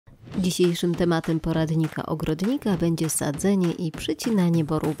Dzisiejszym tematem poradnika ogrodnika będzie sadzenie i przycinanie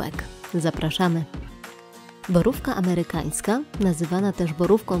borówek. Zapraszamy! Borówka amerykańska, nazywana też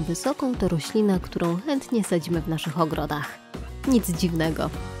borówką wysoką, to roślina, którą chętnie sadzimy w naszych ogrodach. Nic dziwnego,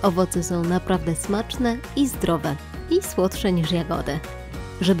 owoce są naprawdę smaczne i zdrowe i słodsze niż jagody.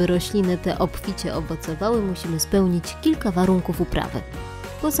 Żeby rośliny te obficie owocowały, musimy spełnić kilka warunków uprawy.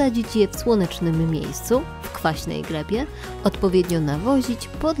 Posadzić je w słonecznym miejscu, w kwaśnej glebie, odpowiednio nawozić,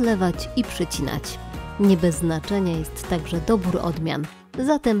 podlewać i przycinać. Nie bez znaczenia jest także dobór odmian,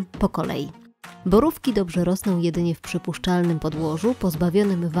 zatem po kolei. Borówki dobrze rosną jedynie w przypuszczalnym podłożu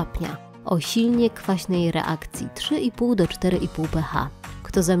pozbawionym wapnia, o silnie kwaśnej reakcji 3,5 do 4,5 pH.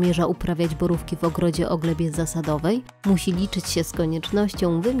 Kto zamierza uprawiać borówki w ogrodzie o glebie zasadowej, musi liczyć się z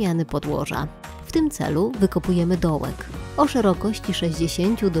koniecznością wymiany podłoża. W tym celu wykopujemy dołek o szerokości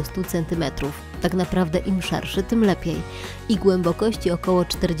 60 do 100 cm, tak naprawdę im szerszy, tym lepiej, i głębokości około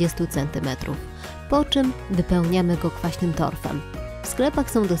 40 cm, po czym wypełniamy go kwaśnym torfem. W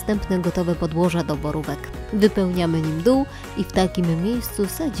sklepach są dostępne gotowe podłoża do borówek. Wypełniamy nim dół i w takim miejscu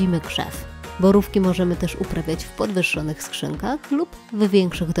sadzimy krzew. Borówki możemy też uprawiać w podwyższonych skrzynkach lub w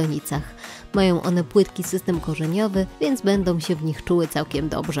większych donicach. Mają one płytki system korzeniowy, więc będą się w nich czuły całkiem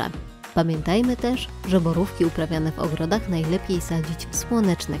dobrze. Pamiętajmy też, że borówki uprawiane w ogrodach najlepiej sadzić w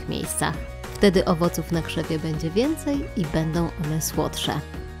słonecznych miejscach. Wtedy owoców na krzewie będzie więcej i będą one słodsze.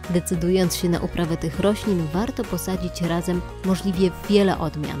 Decydując się na uprawę tych roślin, warto posadzić razem możliwie wiele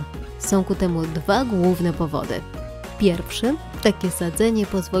odmian. Są ku temu dwa główne powody. Pierwszy, takie sadzenie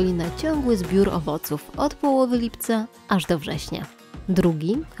pozwoli na ciągły zbiór owoców od połowy lipca aż do września.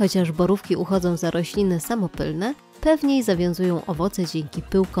 Drugi, chociaż borówki uchodzą za rośliny samopylne, pewniej zawiązują owoce dzięki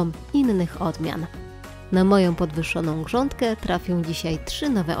pyłkom innych odmian. Na moją podwyższoną grządkę trafią dzisiaj 3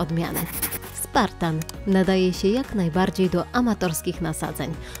 nowe odmiany. Spartan nadaje się jak najbardziej do amatorskich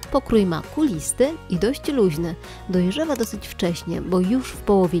nasadzeń. Pokrój ma kulisty i dość luźny. Dojrzewa dosyć wcześnie, bo już w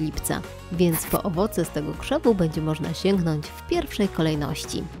połowie lipca, więc po owoce z tego krzewu będzie można sięgnąć w pierwszej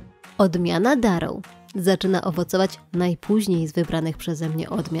kolejności. Odmiana Darrow zaczyna owocować najpóźniej z wybranych przeze mnie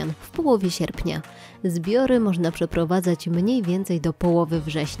odmian, w połowie sierpnia. Zbiory można przeprowadzać mniej więcej do połowy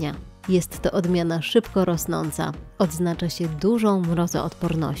września. Jest to odmiana szybko rosnąca, odznacza się dużą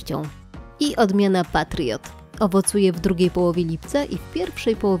mrozoodpornością. I odmiana Patriot owocuje w drugiej połowie lipca i w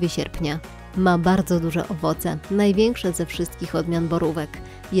pierwszej połowie sierpnia. Ma bardzo duże owoce, największe ze wszystkich odmian borówek.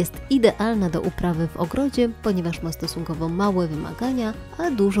 Jest idealna do uprawy w ogrodzie, ponieważ ma stosunkowo małe wymagania,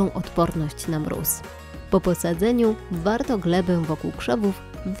 a dużą odporność na mróz. Po posadzeniu warto glebę wokół krzewów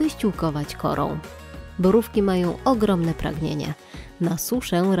wyściółkować korą. Borówki mają ogromne pragnienie. Na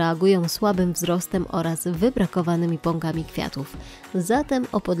suszę reagują słabym wzrostem oraz wybrakowanymi pąkami kwiatów. Zatem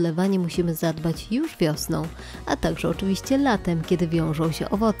o podlewanie musimy zadbać już wiosną, a także oczywiście latem, kiedy wiążą się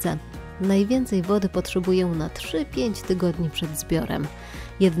owoce. Najwięcej wody potrzebują na 3-5 tygodni przed zbiorem.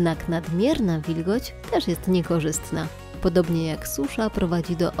 Jednak nadmierna wilgoć też jest niekorzystna. Podobnie jak susza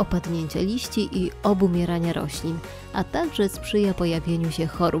prowadzi do opadnięcia liści i obumierania roślin, a także sprzyja pojawieniu się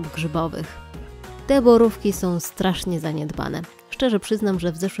chorób grzybowych. Te borówki są strasznie zaniedbane. Szczerze przyznam,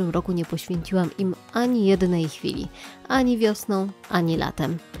 że w zeszłym roku nie poświęciłam im ani jednej chwili, ani wiosną, ani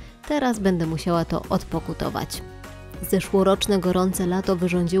latem. Teraz będę musiała to odpokutować. Zeszłoroczne gorące lato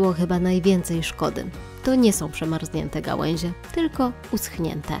wyrządziło chyba najwięcej szkody. To nie są przemarznięte gałęzie, tylko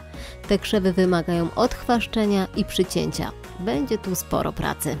uschnięte. Te krzewy wymagają odchwaszczenia i przycięcia. Będzie tu sporo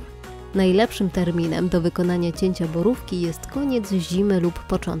pracy. Najlepszym terminem do wykonania cięcia borówki jest koniec zimy lub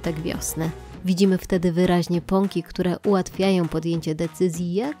początek wiosny. Widzimy wtedy wyraźnie pąki, które ułatwiają podjęcie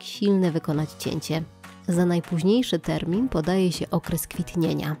decyzji, jak silne wykonać cięcie. Za najpóźniejszy termin podaje się okres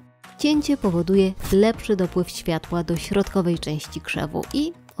kwitnienia. Cięcie powoduje lepszy dopływ światła do środkowej części krzewu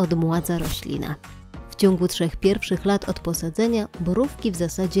i odmładza roślinę. W ciągu 3 pierwszych lat od posadzenia borówki w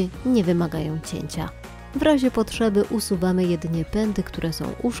zasadzie nie wymagają cięcia. W razie potrzeby usuwamy jedynie pędy, które są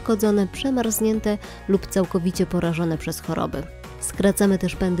uszkodzone, przemarznięte lub całkowicie porażone przez choroby. Skracamy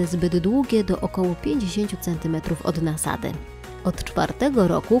też pędy zbyt długie do około 50 cm od nasady. Od 4.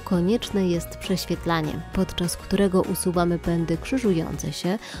 roku konieczne jest prześwietlanie, podczas którego usuwamy pędy krzyżujące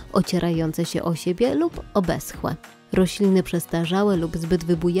się, ocierające się o siebie lub obeschłe. Rośliny przestarzałe lub zbyt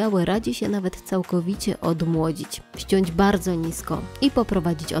wybujałe radzi się nawet całkowicie odmłodzić, ściąć bardzo nisko i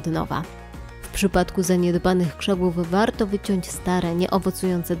poprowadzić od nowa. W przypadku zaniedbanych krzewów warto wyciąć stare,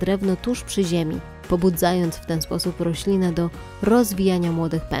 nieowocujące drewno tuż przy ziemi, pobudzając w ten sposób roślinę do rozwijania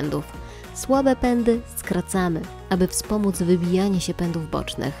młodych pędów. Słabe pędy skracamy, aby wspomóc wybijanie się pędów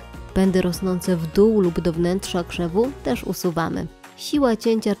bocznych. Pędy rosnące w dół lub do wnętrza krzewu też usuwamy. Siła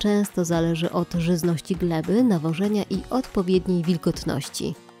cięcia często zależy od żyzności gleby, nawożenia i odpowiedniej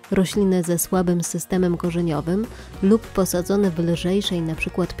wilgotności. Rośliny ze słabym systemem korzeniowym lub posadzone w lżejszej,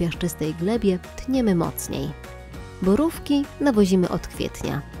 np. piaszczystej glebie, tniemy mocniej. Borówki nawozimy od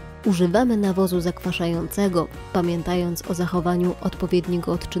kwietnia. Używamy nawozu zakwaszającego, pamiętając o zachowaniu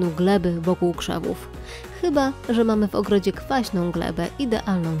odpowiedniego odczynu gleby wokół krzewów. Chyba że mamy w ogrodzie kwaśną glebę,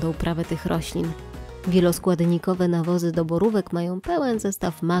 idealną do uprawy tych roślin. Wieloskładnikowe nawozy do borówek mają pełen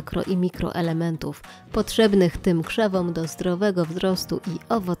zestaw makro i mikroelementów potrzebnych tym krzewom do zdrowego wzrostu i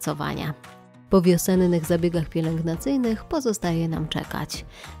owocowania. Po wiosennych zabiegach pielęgnacyjnych pozostaje nam czekać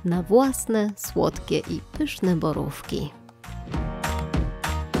na własne, słodkie i pyszne borówki.